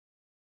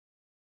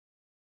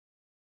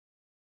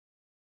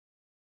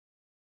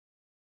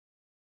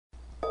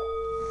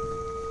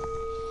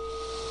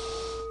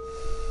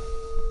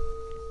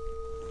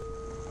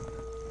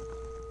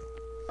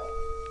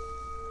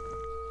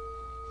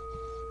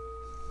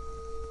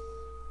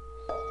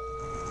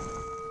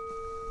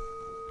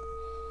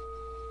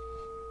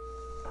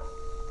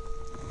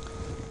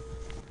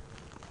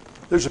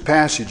There's a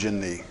passage in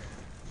the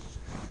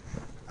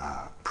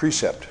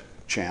precept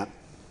chant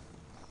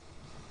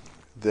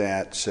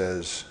that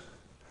says,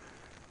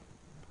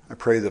 I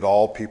pray that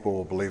all people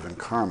will believe in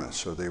karma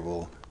so they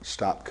will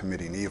stop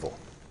committing evil.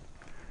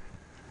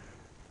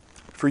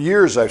 For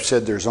years I've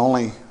said there's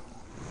only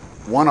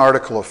one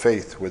article of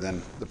faith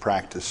within the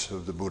practice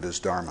of the Buddha's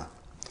Dharma.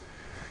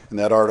 And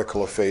that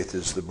article of faith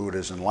is the Buddha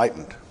is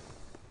enlightened.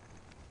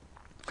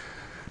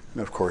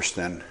 And of course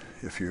then,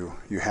 if you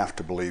have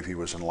to believe he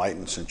was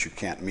enlightened since you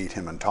can't meet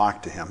him and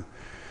talk to him.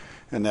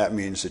 And that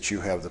means that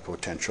you have the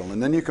potential.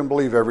 And then you can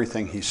believe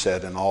everything he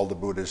said and all the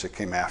Buddhas that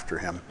came after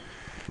him.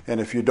 And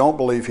if you don't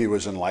believe he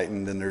was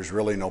enlightened, then there's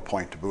really no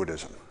point to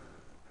Buddhism.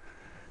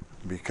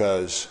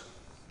 Because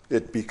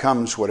it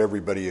becomes what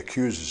everybody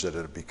accuses it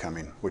of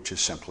becoming, which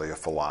is simply a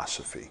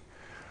philosophy,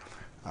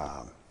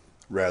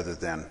 rather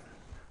than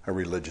a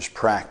religious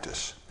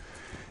practice.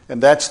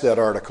 And that's that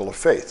article of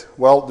faith.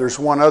 Well, there's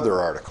one other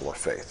article of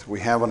faith. We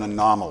have an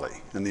anomaly,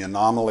 and the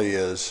anomaly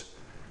is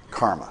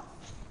karma.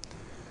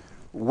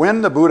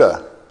 When the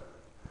Buddha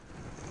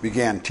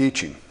began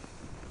teaching,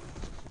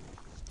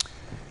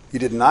 he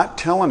did not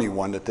tell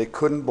anyone that they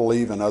couldn't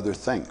believe in other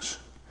things.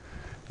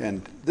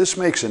 And this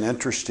makes an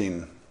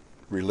interesting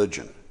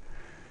religion,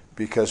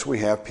 because we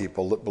have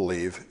people that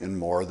believe in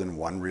more than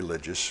one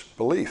religious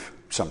belief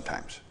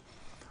sometimes.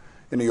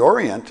 In the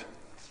Orient,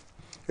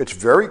 it's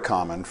very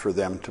common for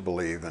them to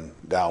believe in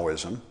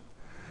Taoism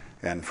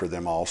and for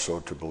them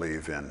also to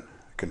believe in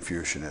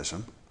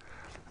Confucianism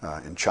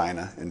in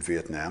China, in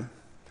Vietnam,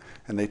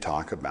 and they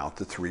talk about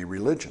the three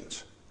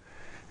religions.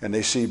 And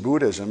they see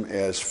Buddhism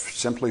as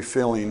simply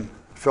filling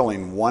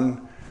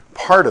one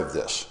part of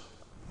this.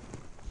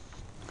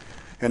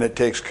 And it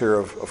takes care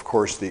of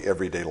course, the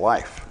everyday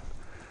life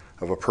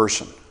of a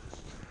person.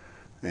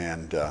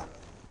 And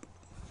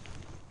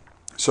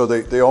so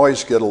they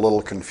always get a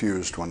little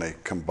confused when they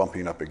come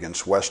bumping up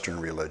against Western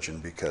religion,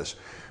 because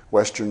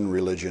Western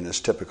religion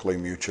is typically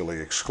mutually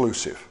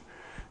exclusive.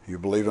 You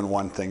believe in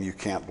one thing, you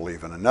can't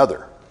believe in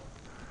another.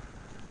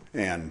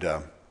 And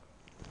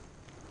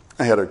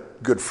I had a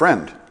good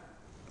friend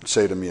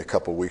say to me a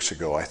couple weeks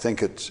ago, I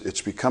think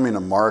it's becoming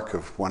a mark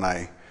of when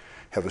I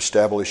have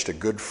established a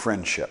good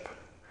friendship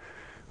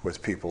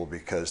with people,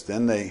 because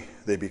then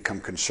they become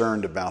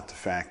concerned about the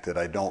fact that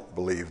I don't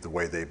believe the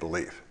way they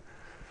believe.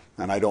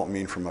 And I don't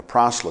mean from a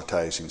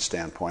proselytizing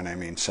standpoint, I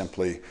mean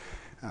simply,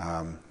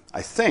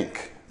 I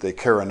think they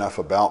care enough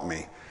about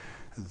me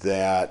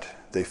that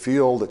they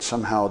feel that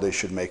somehow they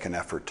should make an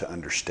effort to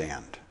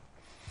understand.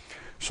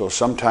 So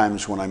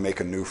sometimes when I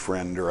make a new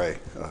friend or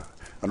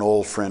an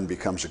old friend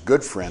becomes a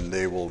good friend,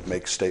 they will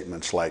make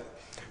statements like,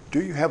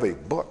 do you have a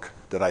book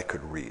that I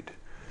could read?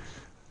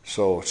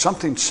 So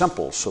something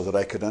simple so that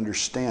I could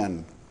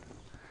understand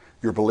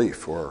your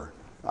belief, or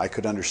I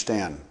could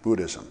understand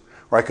Buddhism,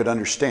 or I could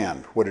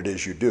understand what it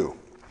is you do.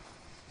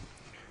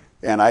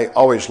 And I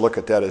always look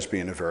at that as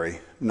being a very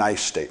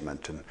nice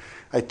statement. And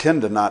I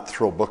tend to not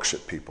throw books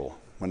at people.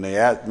 When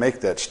they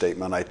make that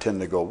statement, I tend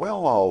to go,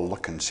 well, I'll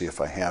look and see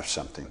if I have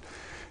something.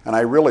 And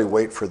I really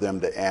wait for them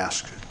to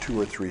ask 2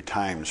 or 3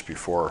 times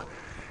before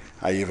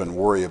I even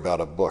worry about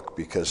a book,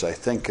 because I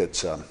think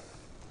it's a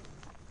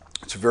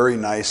very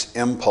nice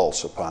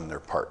impulse upon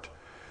their part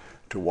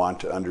to want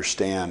to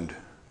understand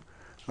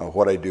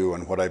what I do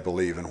and what I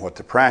believe and what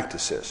the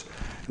practice is.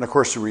 And of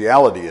course the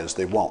reality is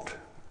they won't.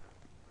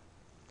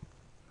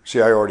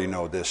 See, I already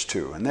know this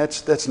too. And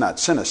that's not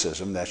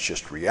cynicism, that's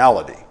just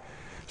reality.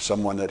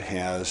 Someone that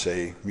has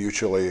a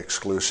mutually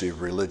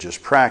exclusive religious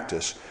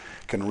practice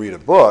can read a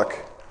book,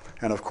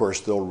 and of course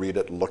they'll read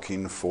it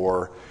looking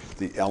for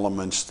the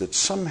elements that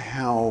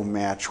somehow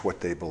match what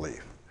they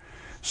believe,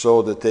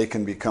 so that they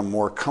can become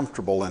more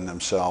comfortable in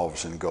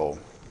themselves and go,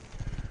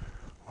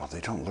 well, they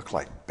don't look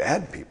like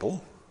bad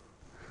people.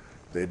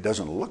 It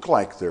doesn't look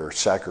like they're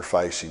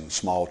sacrificing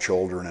small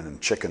children and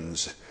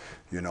chickens,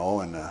 in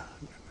the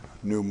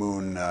new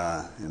moon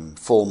and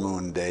full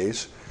moon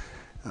days.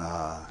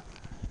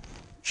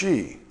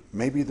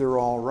 Maybe they're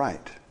all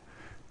right,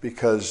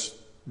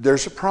 because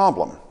there's a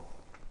problem.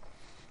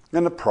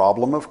 And the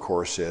problem, of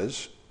course,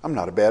 is I'm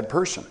not a bad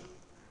person.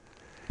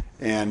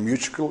 And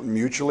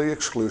mutually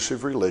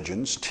exclusive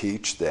religions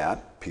teach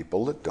that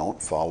people that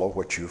don't follow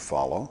what you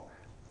follow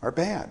are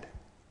bad.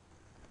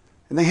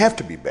 And they have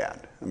to be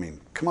bad. I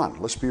mean, come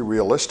on, let's be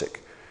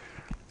realistic.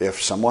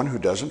 If someone who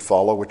doesn't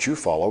follow what you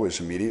follow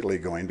is immediately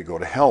going to go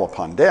to hell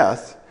upon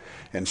death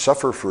and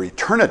suffer for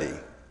eternity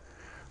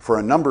for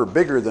a number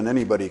bigger than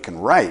anybody can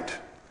write,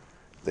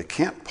 they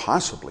can't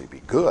possibly be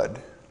good.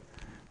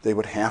 They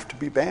would have to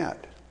be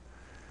bad.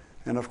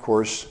 And of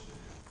course,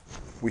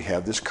 we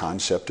have this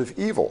concept of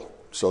evil.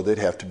 So they'd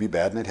have to be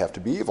bad and they'd have to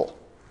be evil.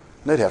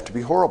 And they'd have to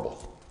be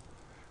horrible.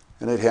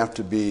 And they'd have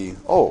to be,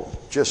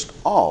 just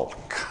all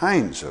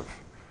kinds of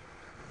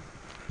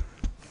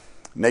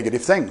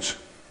negative things.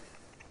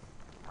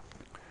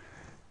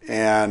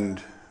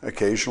 And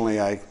occasionally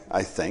I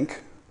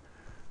think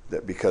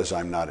that because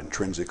I'm not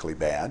intrinsically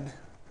bad,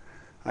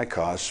 I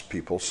cause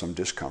people some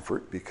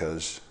discomfort,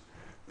 because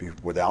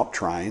without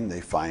trying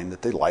they find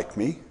that they like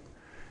me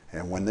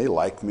And when they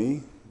like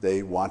me,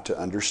 they want to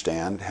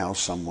understand how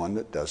someone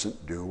that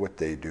doesn't do what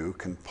they do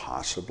can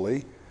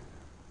possibly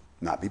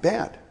not be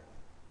bad.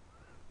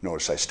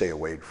 Notice I stay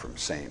away from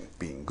saying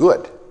being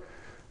good,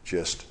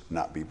 just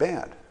not be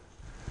bad.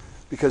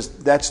 Because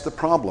that's the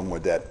problem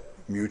with that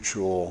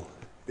mutual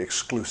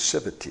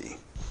exclusivity,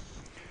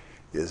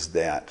 is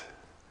that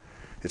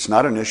it's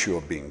not an issue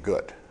of being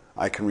good.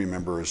 I can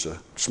remember as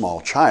a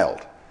small child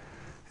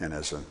and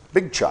as a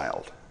big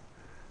child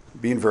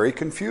being very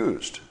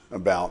confused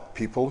about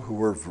people who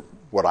were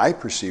what I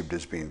perceived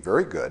as being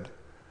very good,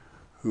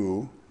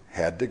 who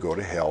had to go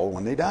to hell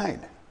when they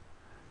died,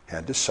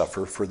 had to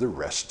suffer for the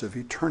rest of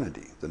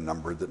eternity, the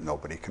number that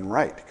nobody can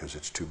write because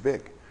it's too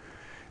big.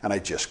 And I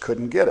just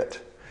couldn't get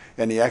it.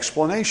 And the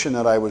explanation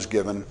that I was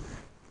given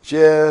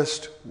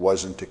just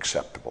wasn't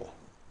acceptable.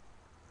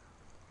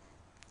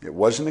 It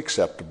wasn't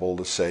acceptable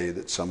to say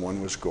that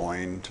someone was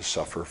going to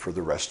suffer for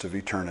the rest of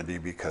eternity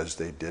because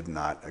they did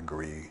not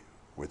agree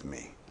with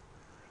me.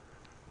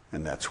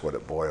 And that's what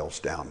it boils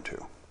down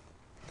to.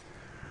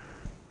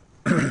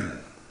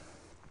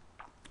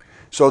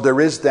 So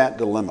there is that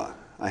dilemma.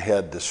 I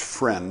had this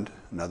friend,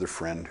 another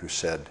friend, who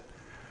said,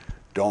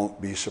 don't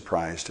be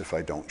surprised if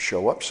I don't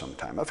show up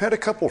sometime. I've had a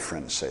couple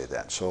friends say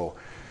that. So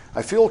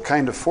I feel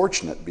kind of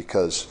fortunate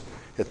because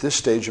at this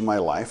stage of my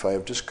life, I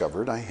have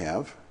discovered I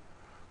have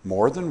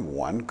more than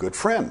one good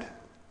friend.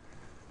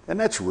 And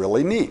that's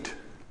really neat.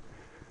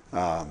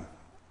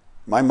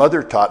 My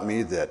mother taught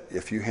me that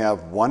if you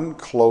have one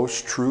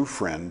close, true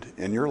friend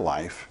in your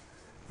life,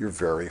 you're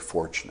very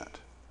fortunate.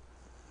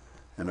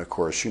 And of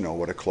course, you know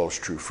what a close,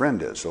 true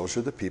friend is. Those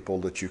are the people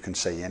that you can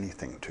say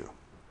anything to.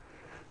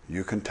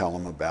 You can tell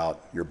them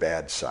about your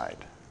bad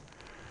side.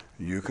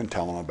 You can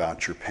tell them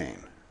about your pain.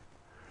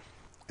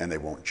 And they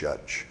won't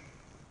judge.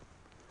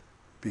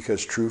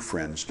 Because true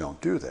friends don't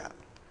do that.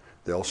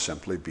 They'll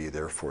simply be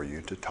there for you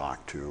to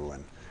talk to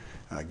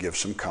and give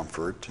some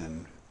comfort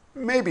and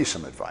maybe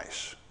some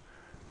advice.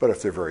 But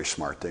if they're very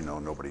smart, they know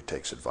nobody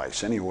takes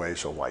advice anyway,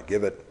 so why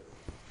give it?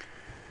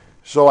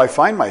 So I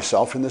find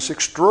myself in this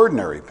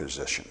extraordinary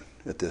position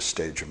at this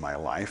stage of my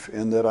life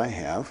in that I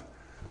have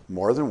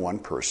more than one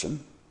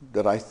person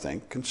that I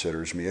think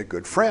considers me a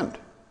good friend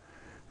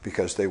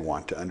because they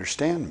want to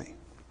understand me.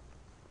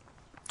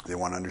 They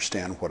want to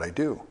understand what I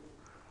do.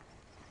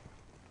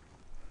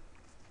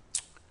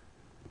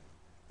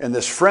 And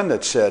this friend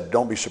that said,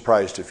 don't be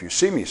surprised if you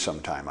see me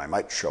sometime, I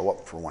might show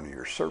up for one of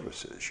your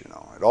services, you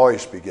know. It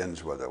always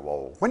begins with,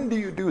 well, when do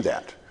you do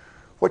that?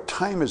 What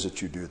time is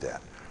it you do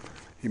that?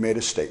 He made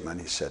a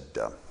statement. He said,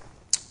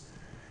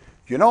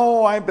 you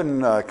know, I've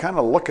been kind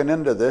of looking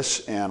into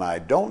this, and I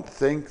don't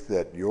think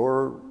that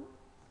your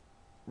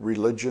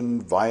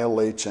religion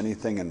violates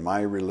anything in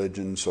my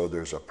religion, so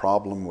there's a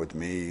problem with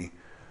me,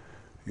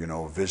 you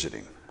know,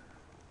 visiting.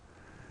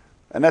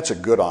 And that's a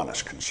good,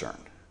 honest concern.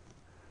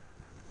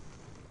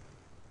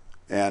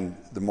 And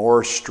the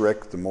more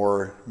strict, the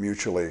more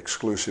mutually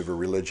exclusive a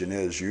religion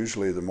is,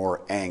 usually the more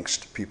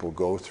angst people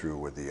go through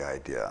with the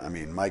idea. I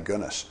mean, my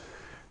goodness,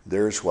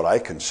 there's what I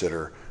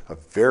consider a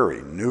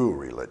very new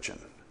religion,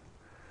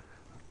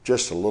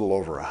 just a little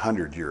over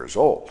 100 years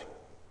old.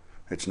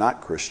 It's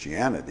not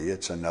Christianity,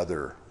 it's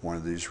another one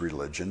of these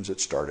religions that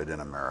started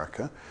in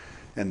America,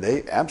 and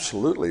they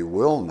absolutely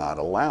will not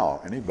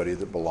allow anybody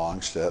that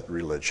belongs to that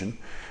religion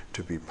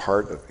to be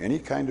part of any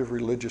kind of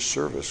religious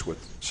service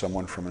with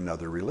someone from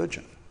another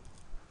religion.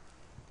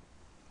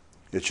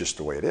 It's just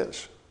the way it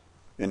is,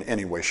 in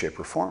any way, shape,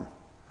 or form.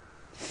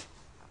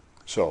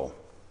 So,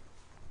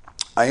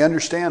 I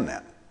understand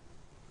that.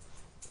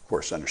 Of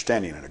course,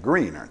 understanding and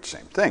agreeing aren't the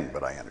same thing,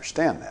 but I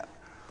understand that.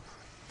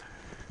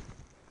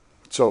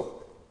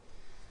 So,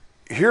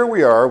 here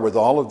we are with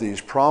all of these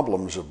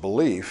problems of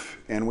belief,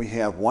 and we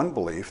have one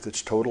belief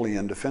that's totally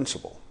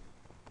indefensible.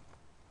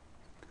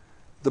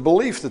 The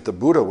belief that the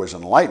Buddha was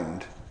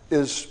enlightened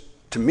is,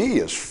 to me,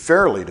 is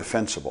fairly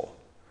defensible.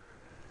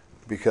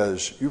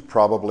 Because you've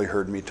probably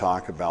heard me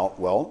talk about,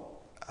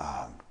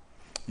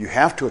 you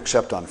have to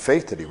accept on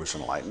faith that he was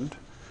enlightened,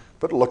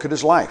 but look at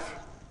his life.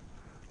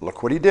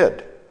 Look what he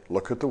did.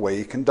 Look at the way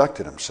he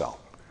conducted himself.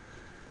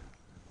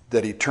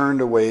 That he turned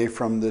away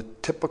from the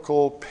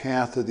typical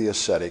path of the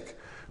ascetic,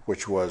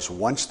 which was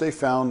once they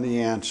found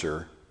the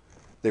answer,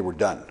 they were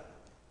done.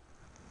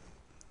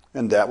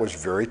 And that was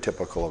very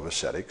typical of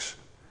ascetics,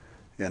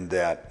 in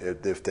that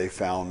if they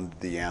found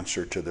the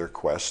answer to their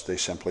quest, they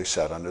simply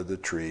sat under the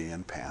tree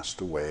and passed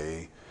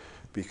away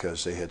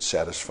because they had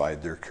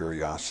satisfied their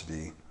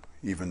curiosity.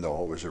 Even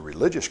though it was a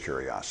religious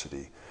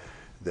curiosity,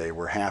 they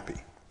were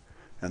happy.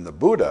 And the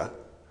Buddha,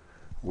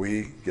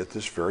 we get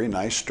this very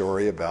nice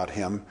story about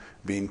him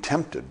being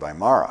tempted by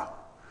Mara,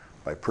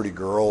 by pretty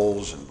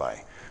girls and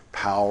by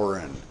power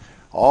and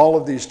all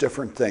of these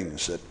different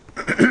things,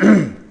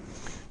 that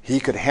he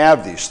could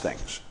have these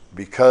things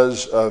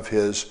because of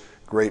his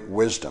great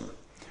wisdom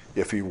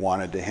if he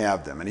wanted to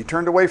have them. And he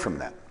turned away from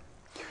that.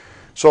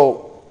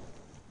 So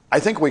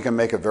I think we can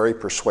make a very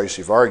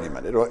persuasive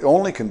argument. It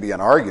only can be an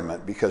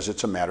argument because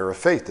it's a matter of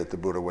faith that the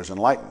Buddha was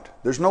enlightened.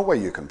 There's no way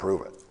you can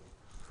prove it.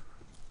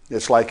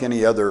 It's like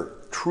any other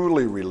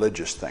truly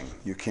religious thing.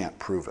 You can't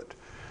prove it.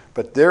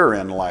 But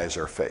therein lies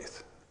our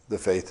faith, the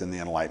faith in the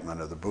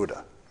enlightenment of the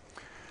Buddha.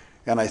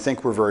 And I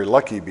think we're very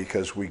lucky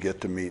because we get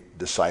to meet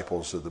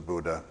disciples of the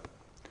Buddha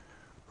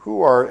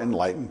who are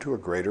enlightened to a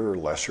greater or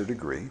lesser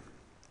degree.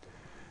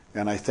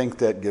 And I think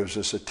that gives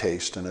us a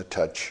taste and a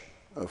touch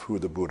of who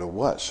the Buddha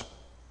was.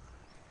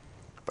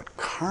 But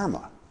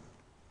karma,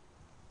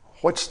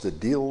 what's the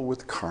deal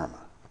with karma?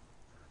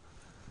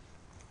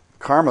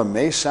 Karma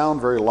may sound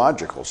very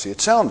logical. See,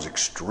 it sounds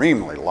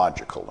extremely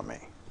logical to me.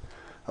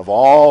 Of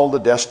all the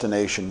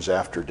destinations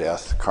after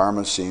death,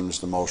 karma seems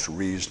the most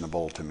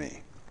reasonable to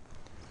me.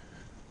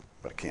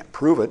 But I can't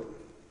prove it.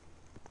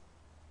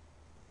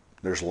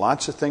 There's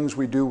lots of things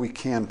we do we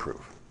can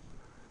prove.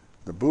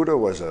 The Buddha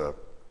was a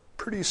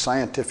pretty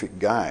scientific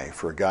guy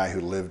for a guy who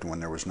lived when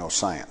there was no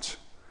science.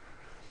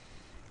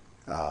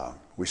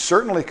 We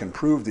certainly can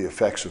prove the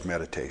effects of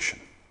meditation.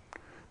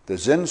 The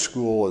Zen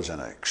school is in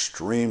an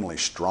extremely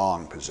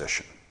strong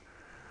position.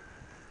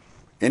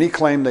 Any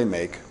claim they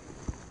make,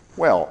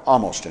 well,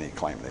 almost any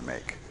claim they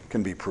make,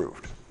 can be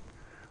proved.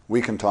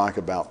 We can talk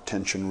about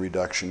tension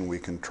reduction, we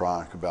can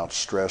talk about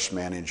stress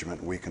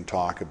management, we can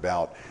talk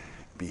about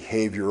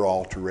behavior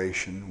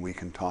alteration, we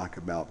can talk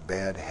about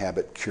bad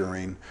habit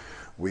curing,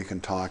 we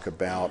can talk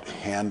about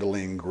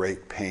handling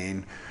great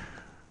pain.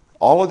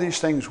 All of these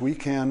things we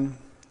can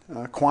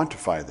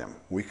quantify them.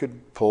 We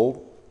could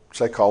pull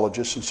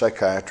psychologists and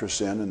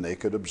psychiatrists in and they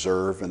could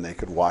observe and they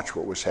could watch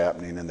what was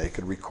happening and they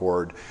could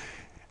record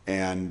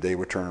and they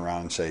would turn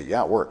around and say,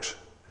 yeah, it works.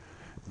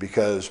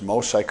 Because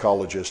most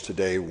psychologists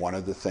today, one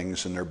of the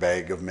things in their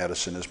bag of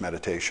medicine is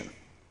meditation.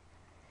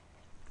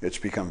 It's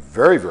become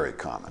very, very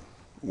common,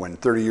 when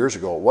 30 years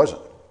ago it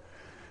wasn't.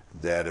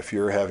 That if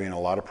you're having a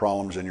lot of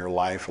problems in your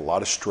life, a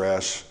lot of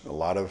stress, a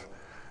lot of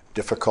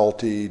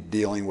difficulty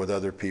dealing with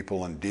other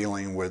people and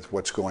dealing with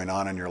what's going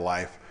on in your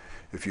life,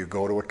 if you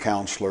go to a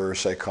counselor or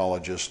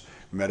psychologist,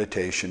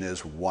 meditation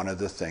is one of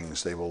the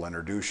things they will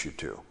introduce you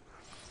to.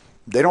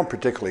 They don't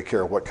particularly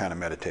care what kind of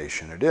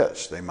meditation it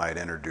is. They might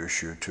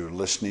introduce you to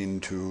listening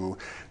to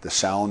the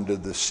sound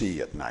of the sea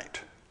at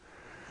night,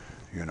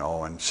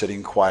 and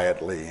sitting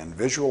quietly and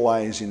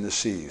visualizing the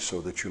sea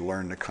so that you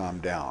learn to calm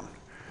down.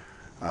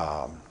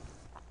 And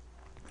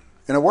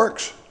it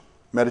works.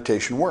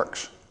 Meditation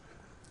works.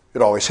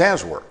 It always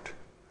has worked.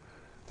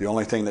 The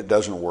only thing that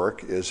doesn't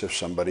work is if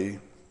somebody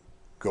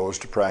goes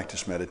to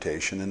practice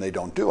meditation and they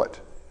don't do it.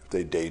 If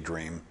they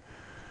daydream,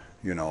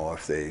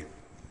 if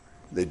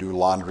they do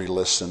laundry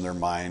lists in their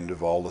mind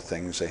of all the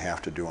things they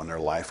have to do in their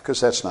life, because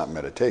that's not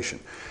meditation.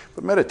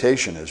 But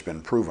meditation has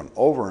been proven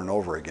over and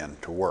over again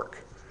to work.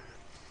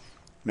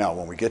 Now,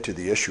 when we get to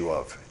the issue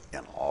of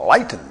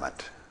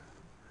enlightenment,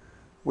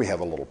 we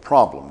have a little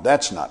problem.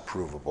 That's not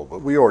provable,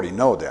 but we already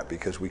know that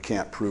because we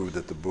can't prove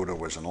that the Buddha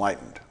was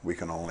enlightened. We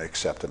can only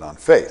accept it on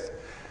faith.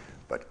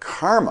 But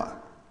karma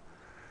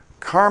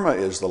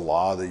is the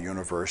law of the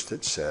universe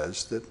that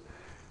says that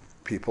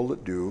people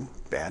that do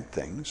bad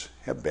things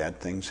have bad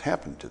things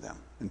happen to them.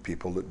 And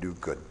people that do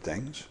good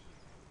things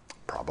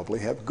probably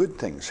have good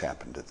things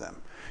happen to them.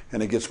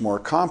 And it gets more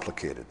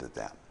complicated than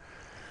that.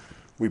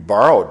 We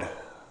borrowed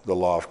the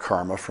law of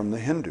karma from the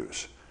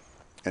Hindus.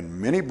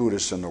 And many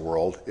Buddhists in the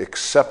world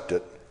accept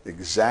it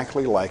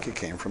exactly like it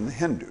came from the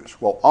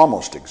Hindus. Well,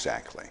 almost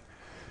exactly.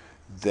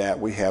 That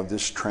we have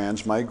this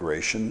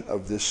transmigration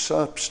of this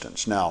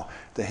substance. Now,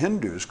 the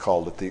Hindus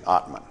called it the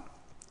atman,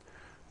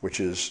 which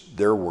is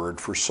their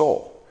word for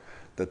soul.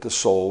 That the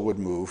soul would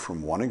move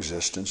from one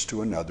existence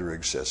to another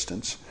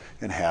existence,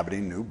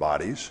 inhabiting new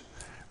bodies.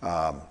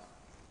 An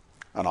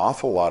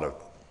awful lot of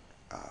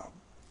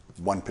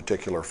one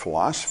particular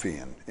philosophy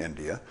in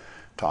India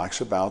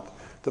talks about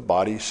the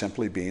body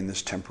simply being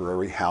this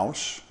temporary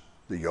house.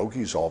 The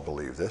yogis all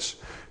believe this.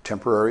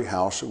 Temporary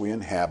house that we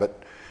inhabit.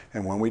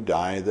 And when we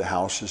die, the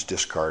house is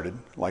discarded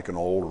like an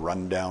old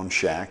rundown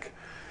shack.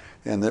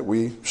 And that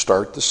we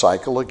start the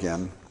cycle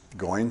again,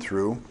 going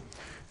through.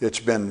 It's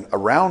been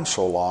around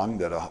so long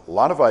that a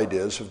lot of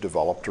ideas have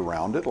developed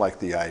around it, like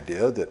the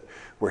idea that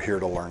we're here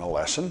to learn a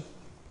lesson.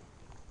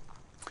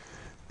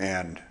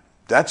 And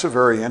that's a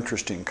very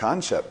interesting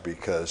concept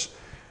because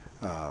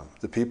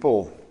the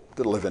people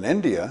that live in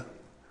India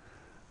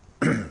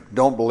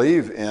don't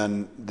believe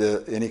in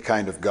any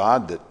kind of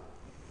God that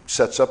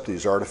sets up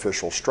these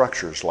artificial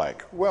structures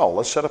like, well,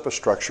 let's set up a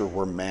structure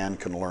where man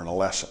can learn a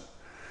lesson.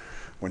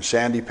 When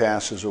Sandy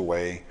passes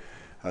away,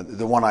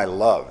 the one I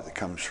love that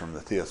comes from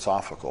the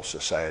Theosophical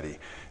Society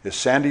is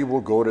Sandy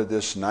will go to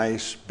this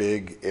nice,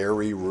 big,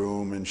 airy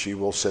room and she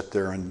will sit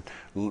there and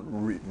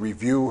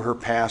review her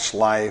past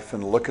life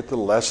and look at the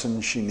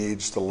lessons she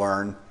needs to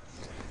learn.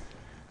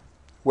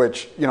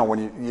 Which,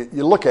 when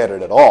you look at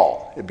it at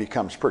all, it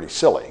becomes pretty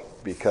silly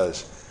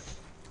because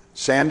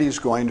Sandy's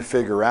going to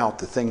figure out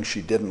the things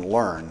she didn't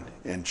learn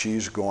and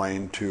she's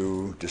going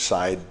to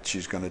decide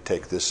she's going to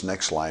take this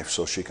next life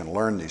so she can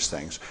learn these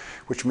things,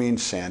 which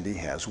means Sandy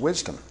has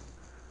wisdom.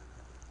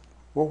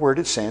 Well, where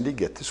did Sandy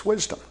get this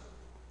wisdom?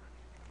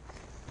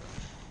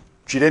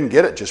 She didn't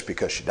get it just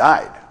because she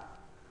died.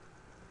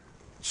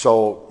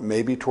 So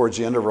maybe towards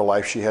the end of her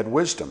life she had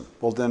wisdom.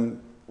 Well,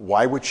 then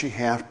why would she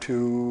have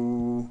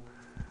to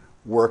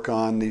work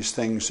on these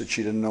things that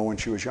she didn't know when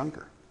she was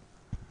younger?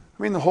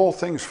 I mean, the whole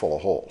thing's full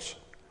of holes.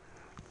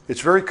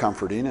 It's very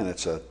comforting, and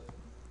it's a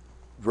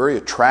very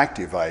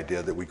attractive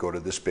idea that we go to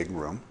this big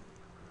room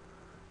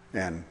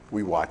and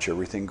we watch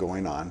everything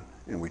going on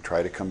and we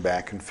try to come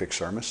back and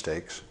fix our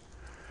mistakes.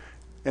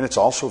 And it's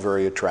also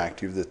very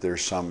attractive that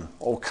there's some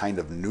kind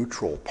of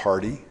neutral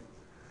party,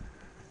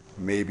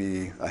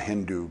 maybe a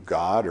Hindu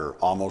god or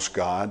almost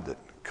god, that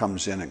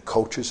comes in and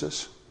coaches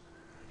us.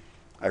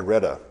 I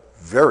read a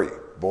very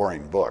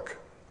boring book,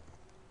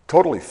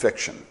 totally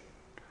fiction,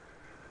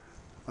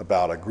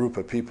 about a group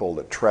of people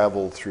that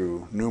traveled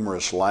through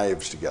numerous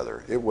lives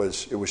together. It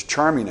was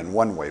charming in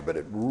one way, but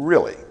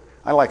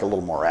I like a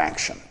little more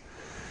action.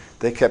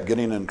 They kept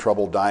getting in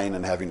trouble, dying,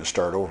 and having to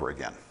start over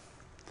again.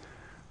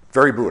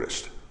 Very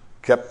Buddhist.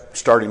 Kept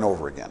starting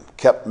over again.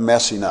 Kept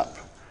messing up.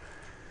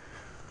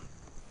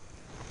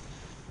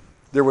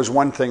 There was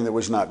one thing that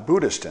was not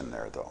Buddhist in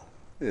there, though,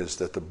 is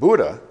that the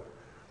Buddha,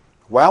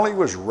 while he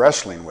was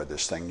wrestling with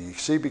this thing, you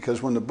see,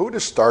 because when the Buddha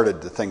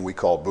started the thing we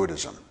call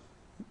Buddhism,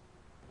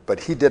 but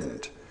he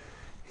didn't.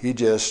 He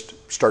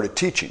just started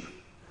teaching.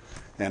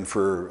 And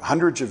for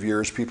hundreds of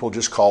years, people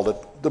just called it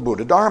the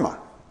Buddhadharma,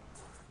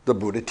 the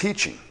Buddha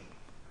teaching.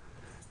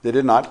 They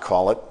did not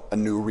call it a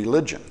new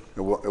religion.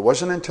 It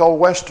wasn't until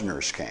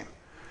Westerners came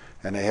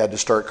and they had to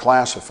start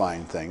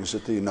classifying things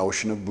that the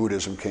notion of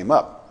Buddhism came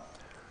up.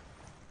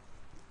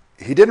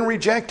 He didn't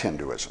reject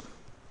Hinduism.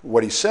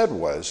 What he said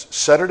was,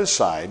 set it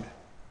aside,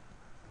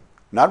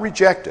 not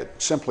reject it,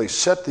 simply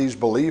set these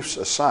beliefs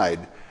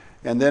aside,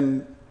 and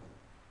then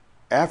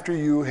after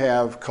you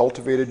have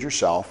cultivated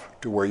yourself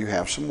to where you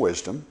have some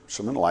wisdom,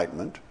 some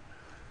enlightenment,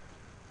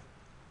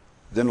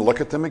 then look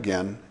at them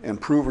again and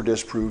prove or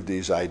disprove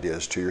these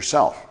ideas to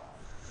yourself.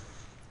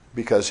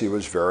 Because he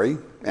was very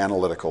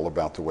analytical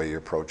about the way he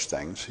approached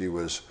things. He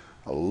was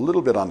a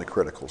little bit on the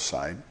critical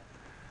side.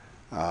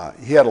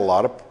 He had a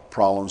lot of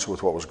problems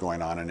with what was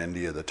going on in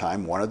India at the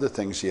time. One of the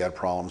things he had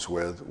problems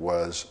with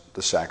was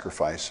the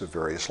sacrifice of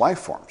various life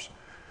forms.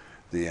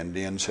 The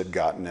Indians had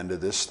gotten into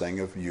this thing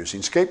of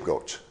using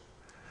scapegoats.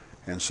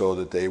 And so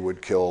that they would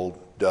kill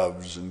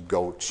doves and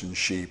goats and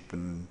sheep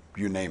and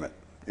you name it,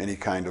 any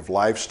kind of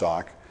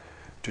livestock,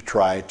 to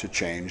try to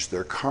change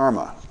their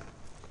karma.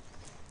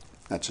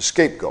 That's a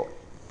scapegoat.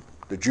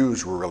 The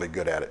Jews were really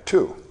good at it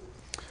too.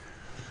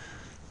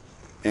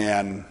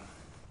 And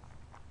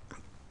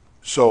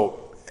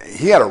so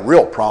he had a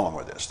real problem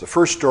with this. The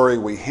first story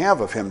we have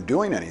of him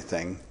doing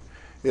anything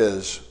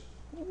is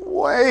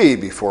way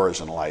before his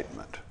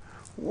enlightenment.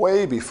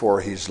 Way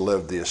before he's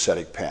lived the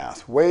ascetic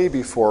path, way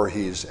before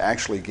he's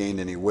actually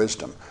gained any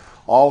wisdom.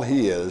 All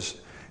he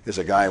is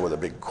a guy with a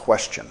big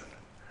question.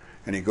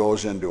 And he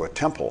goes into a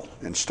temple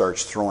and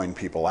starts throwing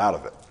people out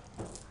of it.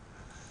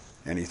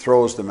 And he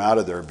throws them out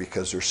of there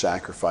because they're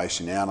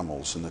sacrificing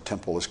animals and the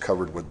temple is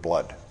covered with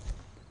blood.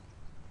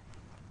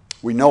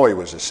 We know he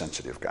was a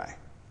sensitive guy.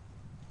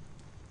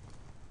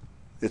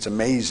 It's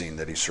amazing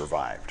that he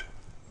survived,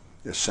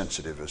 as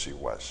sensitive as he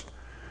was.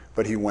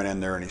 But he went in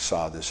there and he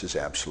saw this is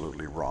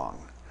absolutely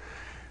wrong.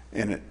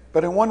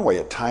 But in one way,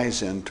 it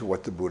ties into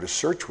what the Buddhist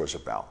search was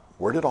about.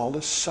 Where did all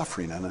this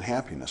suffering and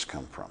unhappiness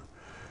come from?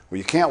 Well,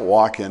 you can't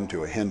walk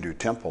into a Hindu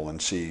temple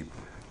and see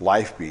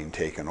life being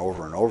taken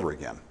over and over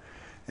again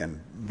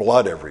and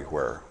blood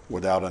everywhere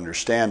without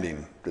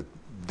understanding that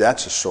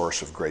that's a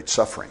source of great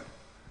suffering.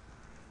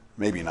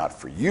 Maybe not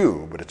for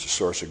you, but it's a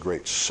source of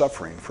great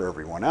suffering for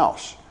everyone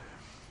else.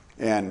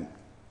 And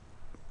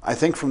I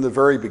think from the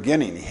very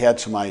beginning he had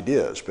some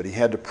ideas, but he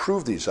had to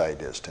prove these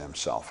ideas to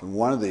himself. And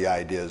one of the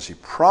ideas he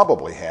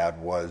probably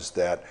had was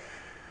that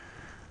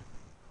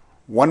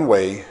one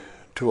way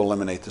to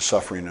eliminate the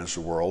suffering in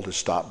the world is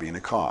stop being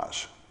a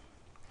cause.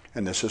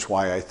 And this is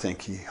why I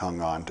think he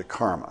hung on to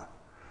karma.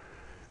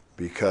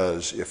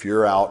 Because if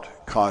you're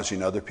out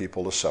causing other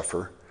people to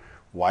suffer,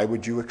 why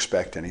would you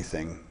expect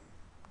anything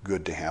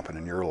good to happen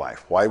in your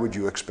life? Why would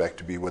you expect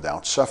to be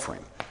without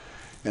suffering?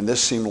 And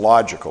this seemed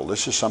logical.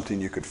 This is something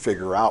you could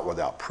figure out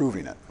without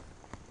proving it.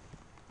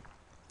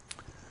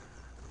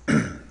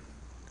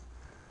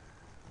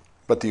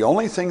 But the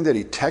only thing that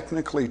he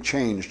technically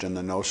changed in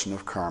the notion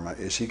of karma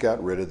is he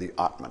got rid of the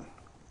atman.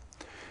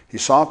 He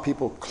saw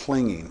people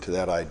clinging to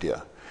that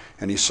idea.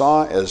 And he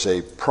saw as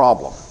a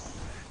problem.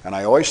 And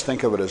I always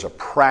think of it as a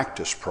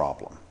practice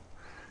problem.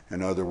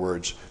 In other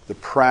words, the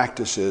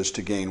practice is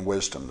to gain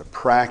wisdom. The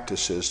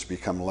practice is to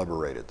become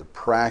liberated. The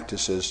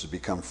practice is to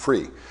become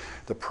free.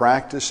 The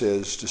practice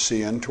is to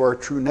see into our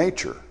true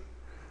nature,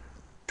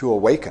 to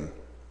awaken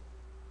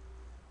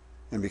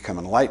and become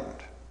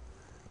enlightened.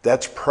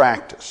 That's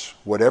practice.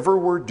 Whatever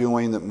we're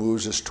doing that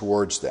moves us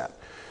towards that.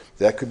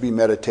 That could be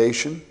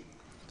meditation.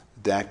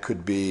 That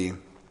could be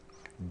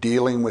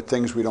dealing with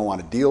things we don't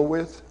want to deal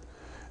with.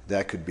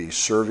 That could be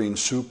serving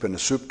soup in a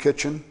soup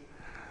kitchen.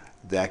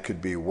 That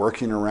could be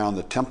working around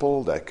the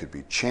temple. That could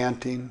be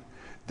chanting.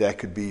 That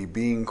could be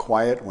being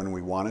quiet when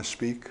we want to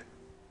speak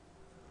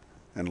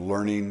and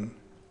learning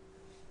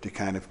to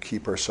kind of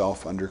keep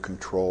ourselves under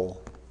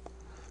control.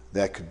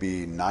 That could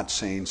be not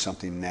saying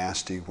something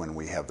nasty when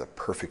we have the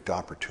perfect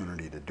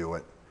opportunity to do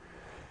it.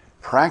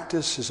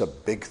 Practice is a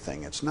big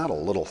thing. It's not a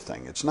little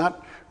thing. It's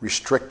not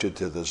restricted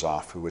to the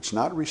zafu. It's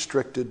not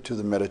restricted to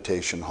the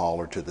meditation hall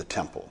or to the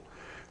temple.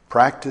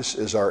 Practice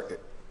is our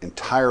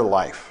entire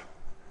life.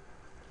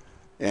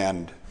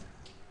 And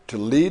to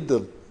lead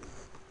the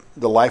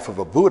life of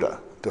a Buddha,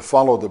 to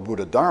follow the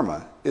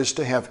Buddhadharma, is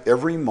to have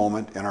every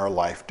moment in our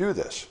life do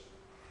this.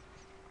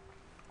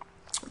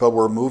 But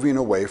we're moving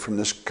away from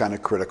this kind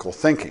of critical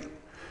thinking.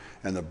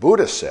 And the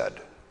Buddha said,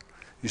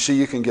 you see,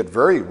 you can get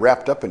very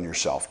wrapped up in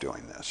yourself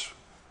doing this.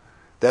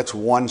 That's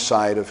one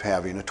side of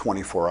having a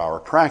 24-hour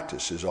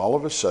practice, is all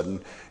of a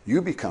sudden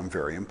you become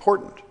very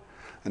important.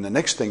 And the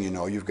next thing you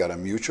know, you've got a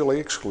mutually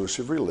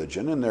exclusive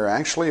religion, and there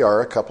actually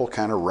are a couple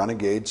kind of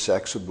renegade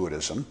sects of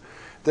Buddhism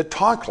that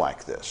talk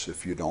like this.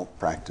 If you don't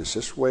practice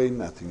this way,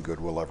 nothing good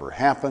will ever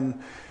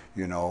happen,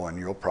 and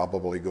you'll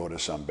probably go to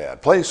some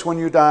bad place when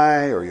you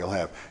die, or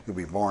you'll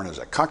be born as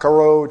a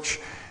cockroach.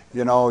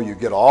 You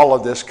get all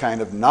of this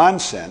kind of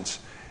nonsense.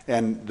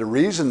 And the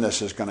reason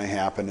this is going to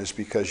happen is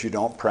because you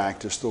don't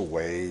practice the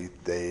way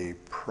they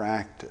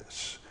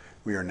practice.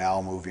 We are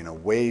now moving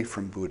away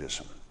from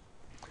Buddhism.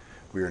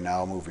 We are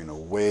now moving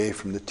away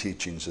from the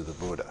teachings of the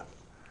Buddha.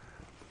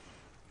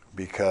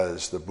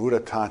 Because the Buddha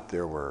taught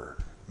there were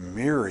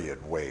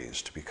myriad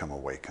ways to become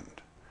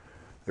awakened.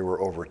 There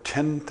were over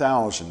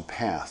 10,000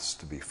 paths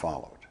to be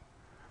followed.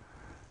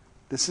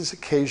 This is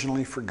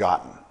occasionally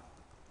forgotten.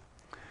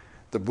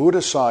 The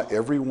Buddha saw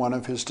every one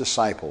of his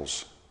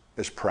disciples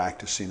as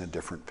practicing a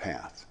different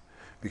path,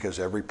 because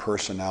every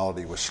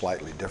personality was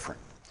slightly different.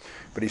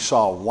 But he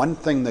saw one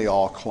thing they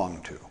all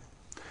clung to,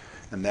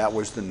 and that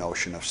was the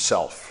notion of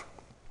self.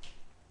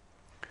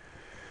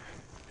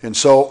 And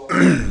so,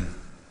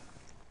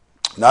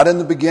 not in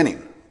the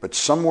beginning, but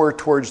somewhere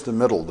towards the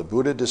middle, the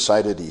Buddha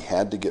decided he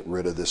had to get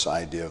rid of this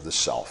idea of the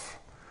self.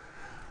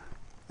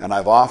 And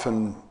I've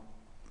often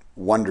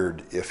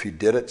wondered if he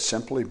did it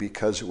simply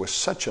because it was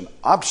such an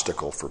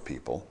obstacle for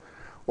people,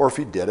 or if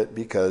he did it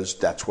because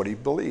that's what he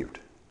believed.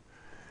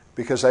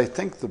 Because I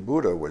think the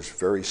Buddha was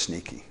very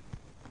sneaky,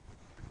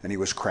 and he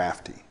was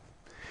crafty.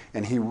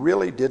 And he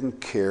really didn't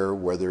care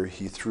whether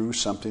he threw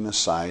something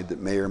aside that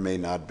may or may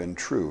not have been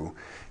true.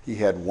 He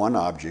had one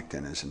object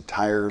in his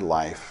entire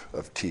life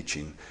of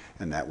teaching,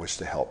 and that was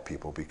to help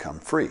people become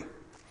free.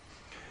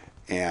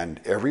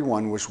 And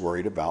everyone was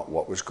worried about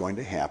what was going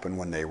to happen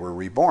when they were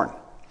reborn.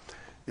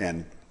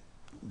 And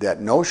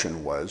that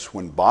notion was,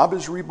 when Bob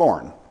is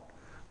reborn,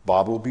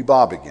 Bob will be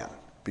Bob again,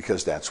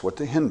 because that's what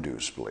the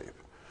Hindus believe.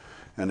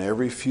 And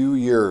every few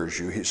years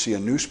you see a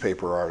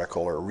newspaper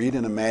article or read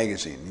in a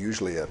magazine,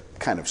 usually a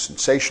kind of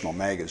sensational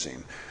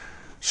magazine,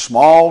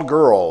 small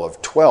girl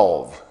of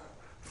 12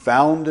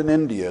 found in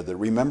India that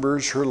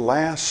remembers her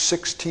last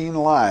 16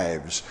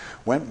 lives,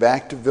 went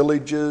back to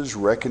villages,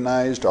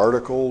 recognized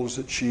articles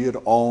that she had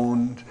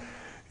owned,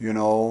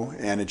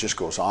 and it just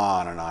goes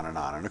on and on and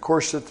on. And of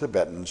course the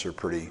Tibetans are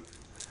pretty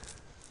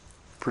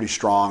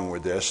strong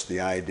with this, the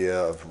idea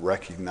of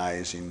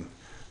recognizing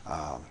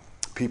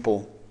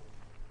people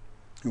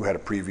who had a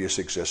previous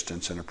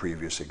existence and a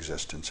previous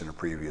existence and a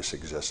previous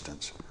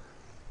existence.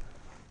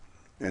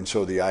 And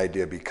so the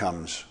idea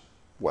becomes,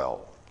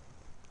 well,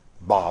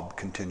 Bob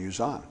continues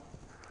on.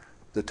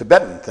 The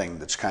Tibetan thing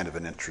that's kind of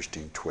an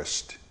interesting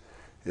twist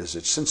is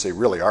that since they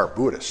really are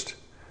Buddhist,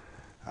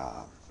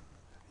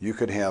 you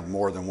could have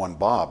more than one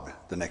Bob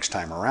the next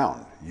time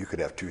around. You could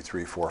have 2,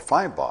 3, 4,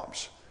 5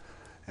 Bobs.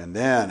 And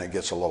then it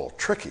gets a little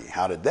tricky.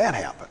 How did that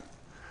happen?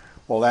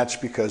 Well, that's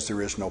because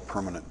there is no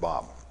permanent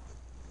Bob.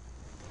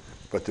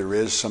 But there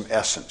is some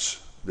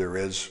essence. There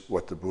is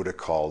what the Buddha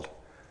called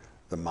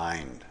the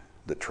mind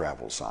that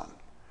travels on.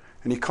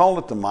 And he called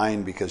it the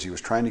mind because he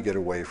was trying to get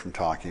away from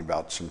talking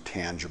about some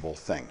tangible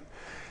thing.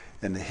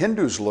 And the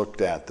Hindus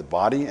looked at the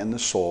body and the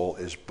soul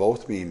as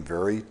both being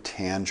very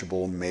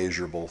tangible,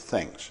 measurable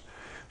things.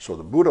 So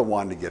the Buddha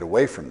wanted to get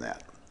away from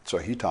that. So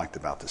he talked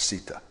about the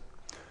citta,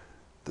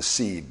 the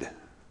seed.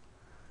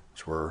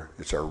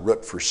 It's our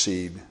root for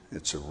seed.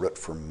 It's a root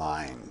for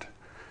mind.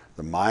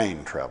 The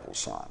mind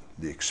travels on.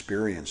 The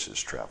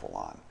experiences travel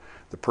on.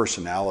 The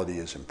personality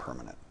is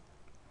impermanent.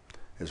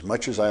 As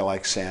much as I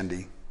like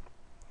Sandy,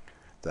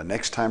 the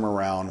next time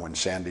around when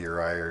Sandy or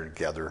I are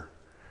together,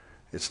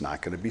 it's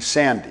not going to be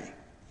Sandy,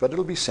 but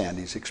it'll be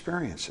Sandy's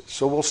experiences.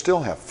 So we'll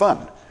still have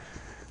fun,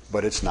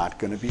 but it's not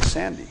going to be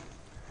Sandy.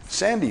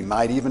 Sandy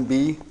might even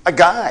be a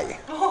guy.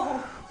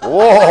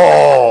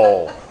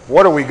 Whoa!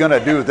 What are we going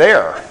to do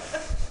there?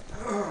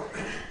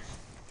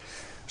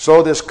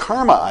 So this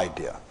karma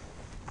idea,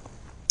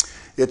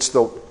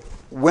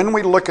 when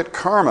we look at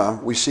karma,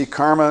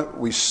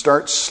 we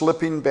start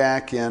slipping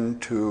back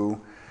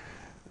into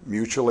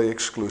mutually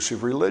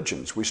exclusive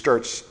religions. We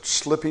start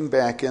slipping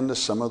back into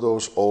some of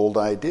those old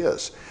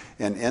ideas.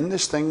 And in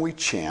this thing we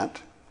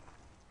chant,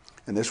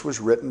 and this was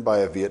written by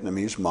a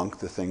Vietnamese monk,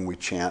 the thing we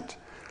chant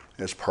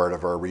as part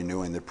of our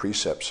renewing the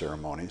precept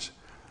ceremonies,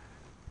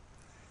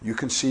 you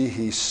can see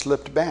he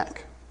slipped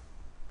back.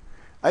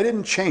 I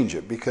didn't change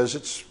it because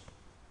it's,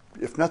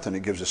 if nothing,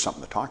 it gives us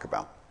something to talk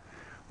about.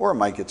 Or it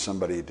might get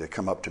somebody to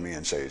come up to me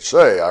and say,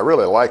 I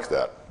really like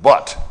that,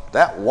 but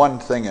that one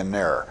thing in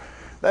there,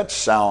 that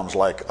sounds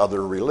like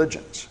other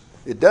religions.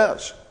 It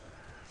does.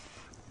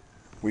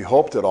 We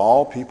hope that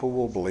all people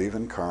will believe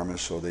in karma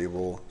so they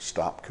will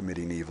stop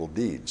committing evil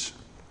deeds.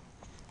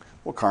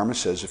 Well, karma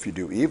says if you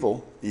do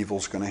evil,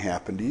 evil's going to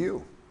happen to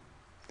you.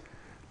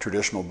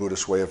 Traditional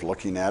Buddhist way of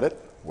looking at it,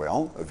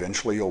 well,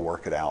 eventually you'll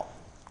work it out.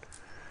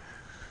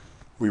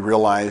 We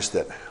realize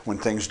that when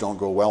things don't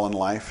go well in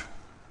life,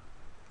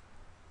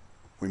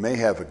 we may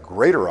have a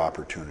greater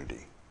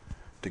opportunity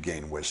to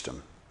gain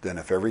wisdom than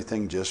if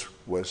everything just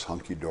was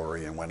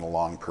hunky-dory and went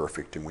along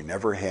perfect and we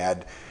never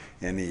had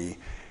any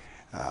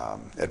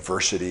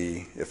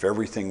adversity, if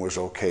everything was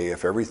okay,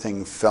 if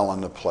everything fell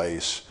into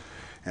place.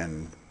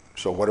 And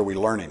so what are we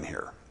learning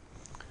here?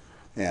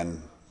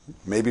 And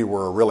maybe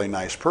we're a really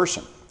nice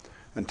person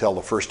until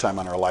the first time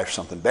in our life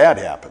something bad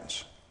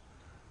happens.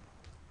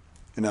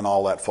 And then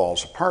all that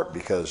falls apart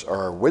because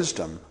our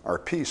wisdom, our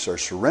peace, our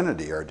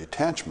serenity, our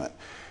detachment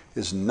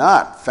is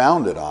not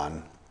founded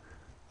on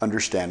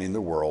understanding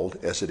the world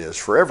as it is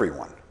for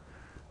everyone.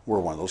 We're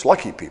one of those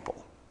lucky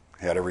people,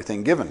 had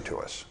everything given to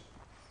us.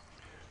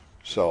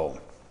 So,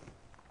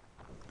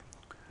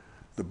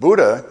 the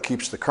Buddha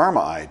keeps the karma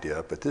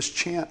idea, but this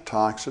chant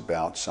talks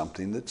about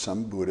something that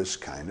some Buddhists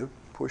kind of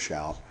push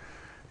out.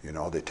 You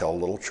know, they tell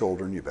little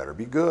children, you better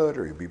be good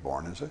or you'll be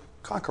born as a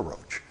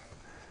cockroach.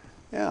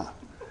 Yeah.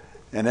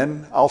 And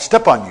then I'll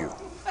step on you.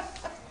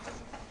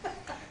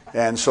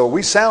 And so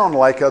we sound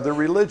like other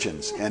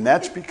religions, and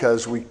that's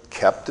because we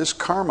kept this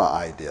karma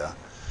idea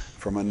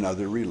from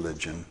another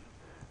religion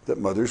that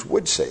mothers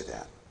would say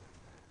that.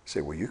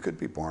 Say, well, you could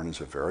be born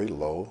as a very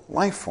low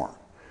life form,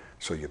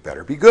 so you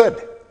better be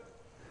good.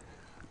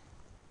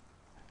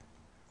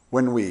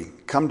 When we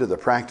come to the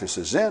practice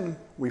of Zen,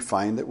 we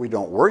find that we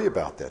don't worry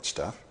about that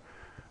stuff.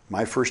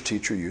 My first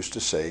teacher used to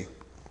say,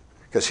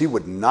 because he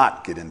would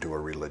not get into a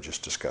religious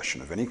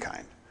discussion of any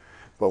kind,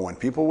 but when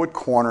people would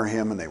corner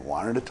him and they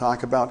wanted to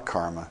talk about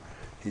karma,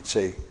 he'd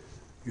say,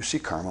 you see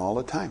karma all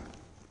the time.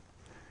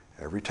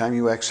 Every time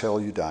you exhale,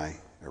 you die.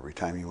 Every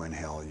time you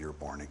inhale, you're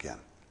born again.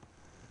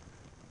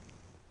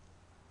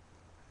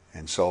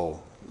 And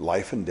so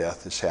life and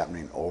death is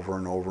happening over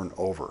and over and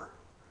over,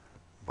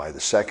 by the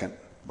second,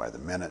 by the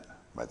minute,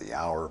 by the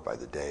hour, by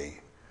the day.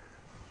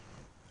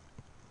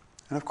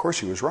 And of course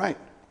he was right.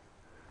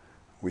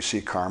 We see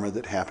karma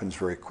that happens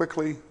very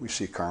quickly. We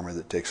see karma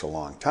that takes a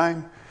long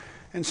time.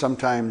 And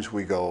sometimes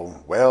we go,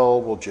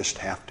 well, we'll just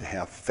have to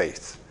have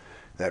faith.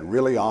 That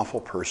really awful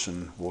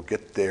person will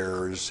get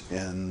theirs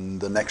in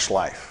the next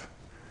life.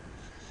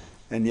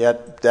 And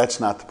yet, that's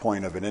not the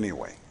point of it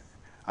anyway.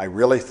 I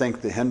really think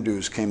the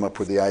Hindus came up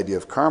with the idea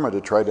of karma to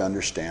try to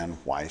understand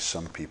why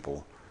some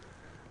people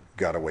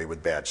got away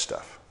with bad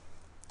stuff.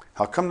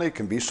 How come they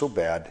can be so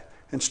bad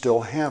and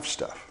still have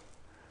stuff?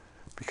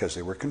 Because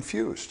they were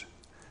confused.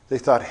 They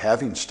thought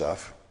having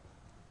stuff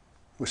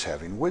was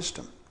having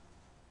wisdom,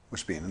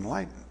 was being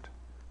enlightened,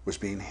 was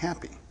being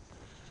happy.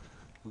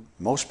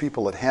 Most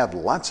people that have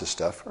lots of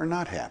stuff are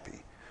not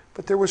happy.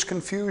 But there was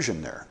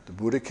confusion there. The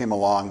Buddha came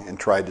along and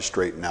tried to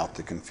straighten out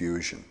the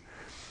confusion.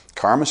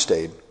 Karma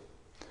stayed.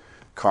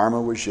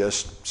 Karma was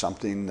just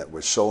something that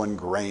was so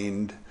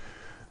ingrained,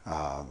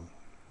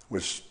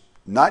 was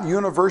not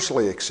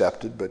universally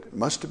accepted, but it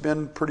must have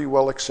been pretty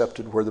well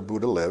accepted where the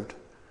Buddha lived,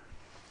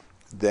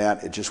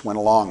 that it just went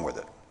along with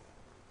it.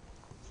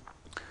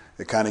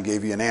 It kind of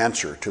gave you an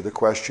answer to the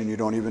question you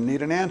don't even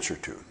need an answer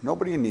to.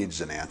 Nobody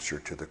needs an answer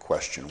to the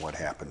question, what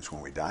happens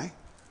when we die?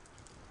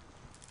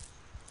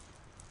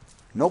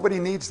 Nobody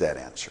needs that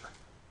answer.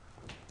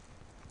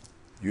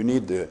 You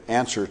need the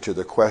answer to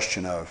the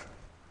question of,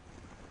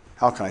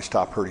 how can I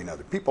stop hurting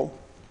other people?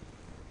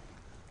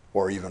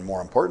 Or even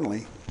more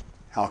importantly,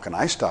 how can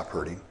I stop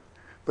hurting?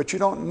 But you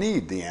don't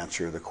need the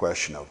answer to the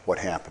question of what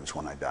happens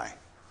when I die.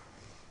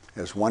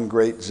 As one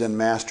great Zen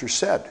master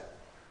said,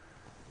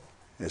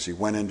 as he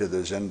went into the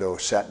zendo,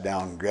 sat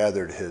down,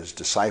 gathered his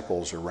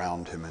disciples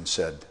around him and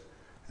said,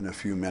 in a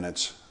few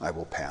minutes, I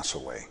will pass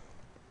away.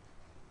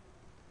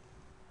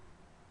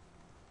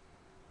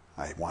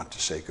 I want to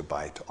say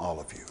goodbye to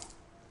all of you.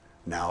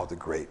 Now the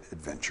great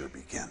adventure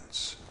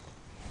begins.